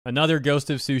Another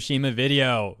Ghost of Tsushima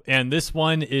video, and this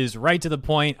one is right to the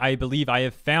point. I believe I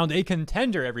have found a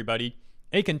contender, everybody.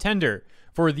 A contender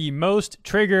for the most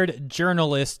triggered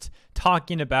journalist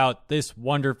talking about this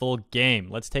wonderful game.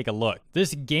 Let's take a look.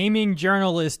 This gaming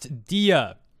journalist,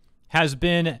 Dia, has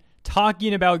been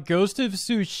talking about Ghost of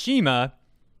Tsushima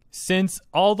since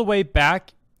all the way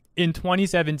back in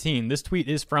 2017. This tweet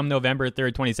is from November 3rd,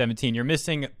 2017. You're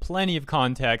missing plenty of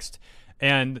context.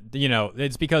 And, you know,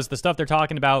 it's because the stuff they're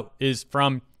talking about is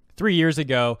from 3 years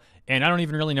ago, and I don't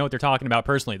even really know what they're talking about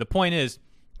personally. The point is,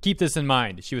 keep this in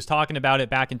mind. She was talking about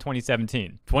it back in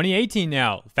 2017. 2018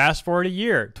 now. Fast forward a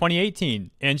year,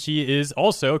 2018. And she is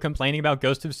also complaining about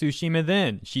Ghost of Tsushima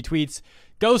then. She tweets,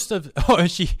 Ghost of... Oh,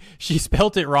 she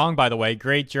spelt it wrong, by the way.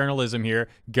 Great journalism here.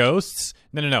 Ghosts?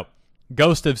 No.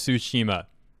 Ghost of Tsushima.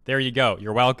 There you go.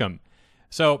 You're welcome.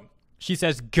 So... she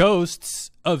says, Ghosts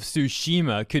of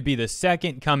Tsushima could be the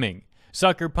second coming.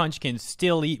 Sucker Punch can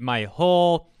still eat my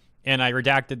whole. And I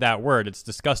redacted that word. It's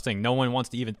disgusting. No one wants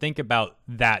to even think about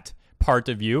that part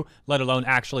of you, let alone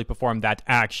actually perform that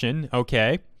action.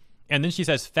 Okay. And then she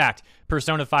says, fact,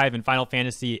 Persona 5 and Final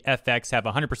Fantasy FX have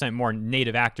 100% more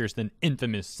native actors than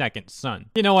Infamous Second Son.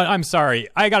 You know what? I'm sorry.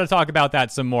 I got to talk about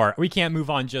that some more. We can't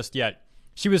move on just yet.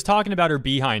 She was talking about her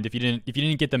behind if you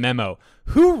didn't get the memo.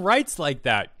 Who writes like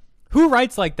that? Who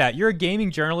writes like that? You're a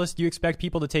gaming journalist. Do you expect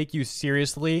people to take you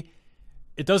seriously?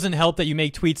 It doesn't help that you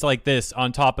make tweets like this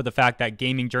on top of the fact that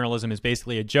gaming journalism is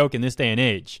basically a joke in this day and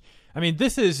age. I mean,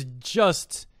 this is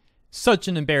just such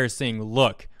an embarrassing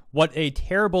look. What a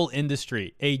terrible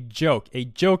industry. A joke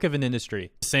of an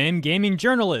industry. Same gaming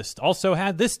journalist also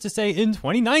had this to say in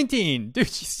 2019. Dude,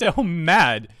 she's so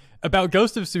mad about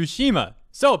Ghost of Tsushima.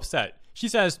 So upset. She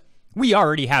says, we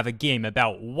already have a game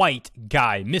about white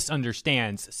guy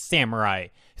misunderstands samurai,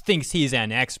 thinks he's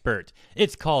an expert.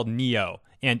 It's called Neo,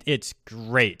 and it's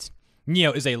great.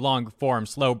 Neo is a long-form,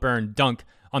 slow-burn dunk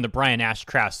on the Brian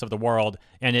Ashcrafts of the world,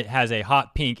 and it has a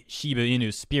hot pink Shiba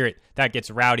Inu spirit that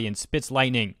gets rowdy and spits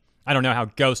lightning. I don't know how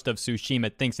Ghost of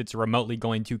Tsushima thinks it's remotely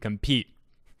going to compete.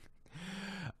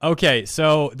 Okay,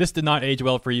 so this did not age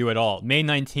well for you at all. May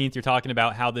 19th, you're talking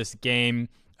about how this game,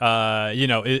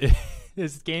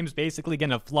 this game's basically going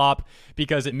to flop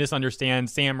because it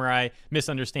misunderstands samurai,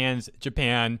 misunderstands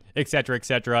Japan, etc.,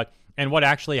 etc. And what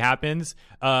actually happens,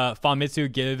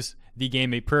 Famitsu gives the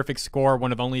game a perfect score,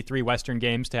 one of only 3 Western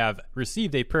games to have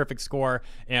received a perfect score.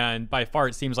 And by far,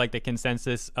 it seems like the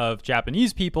consensus of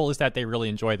Japanese people is that they really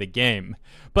enjoy the game.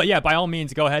 But yeah, by all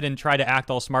means, go ahead and try to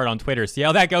act all smart on Twitter. See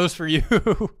how that goes for you.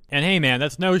 And hey, man,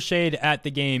 that's no shade at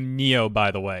the game Neo,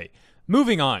 by the way.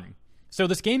 Moving on. So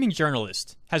this gaming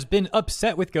journalist has been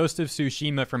upset with Ghost of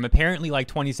Tsushima from apparently like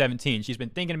 2017. She's been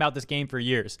thinking about this game for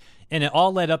years. And it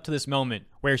all led up to this moment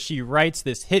where she writes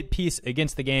this hit piece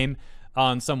against the game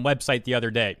on some website the other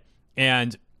day.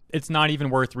 And it's not even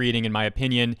worth reading, in my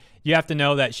opinion. You have to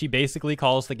know that she basically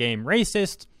calls the game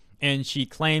racist. And she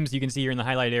claims, you can see here in the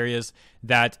highlight areas,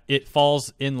 that it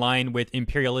falls in line with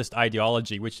imperialist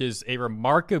ideology, which is a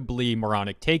remarkably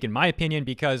moronic take, in my opinion,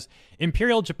 because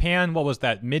Imperial Japan, what was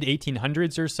that,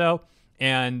 mid-1800s or so?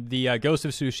 And the Ghost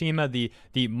of Tsushima,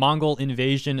 the Mongol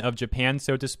invasion of Japan,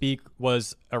 so to speak,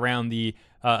 was around the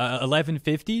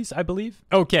 1150s, I believe.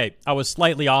 Okay, I was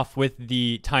slightly off with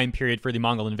the time period for the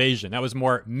Mongol invasion. That was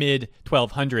more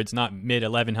mid-1200s, not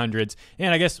mid-1100s.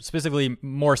 And I guess specifically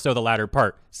more so the latter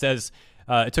part. Says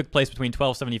it took place between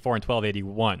 1274 and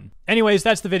 1281. Anyways,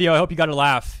 that's the video. I hope you got a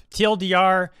laugh.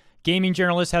 TLDR, gaming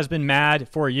journalist has been mad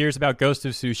for years about Ghost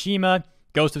of Tsushima.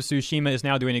 Ghost of Tsushima is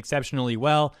now doing exceptionally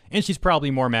well, and she's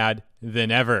probably more mad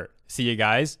than ever. See you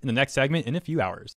guys in the next segment in a few hours.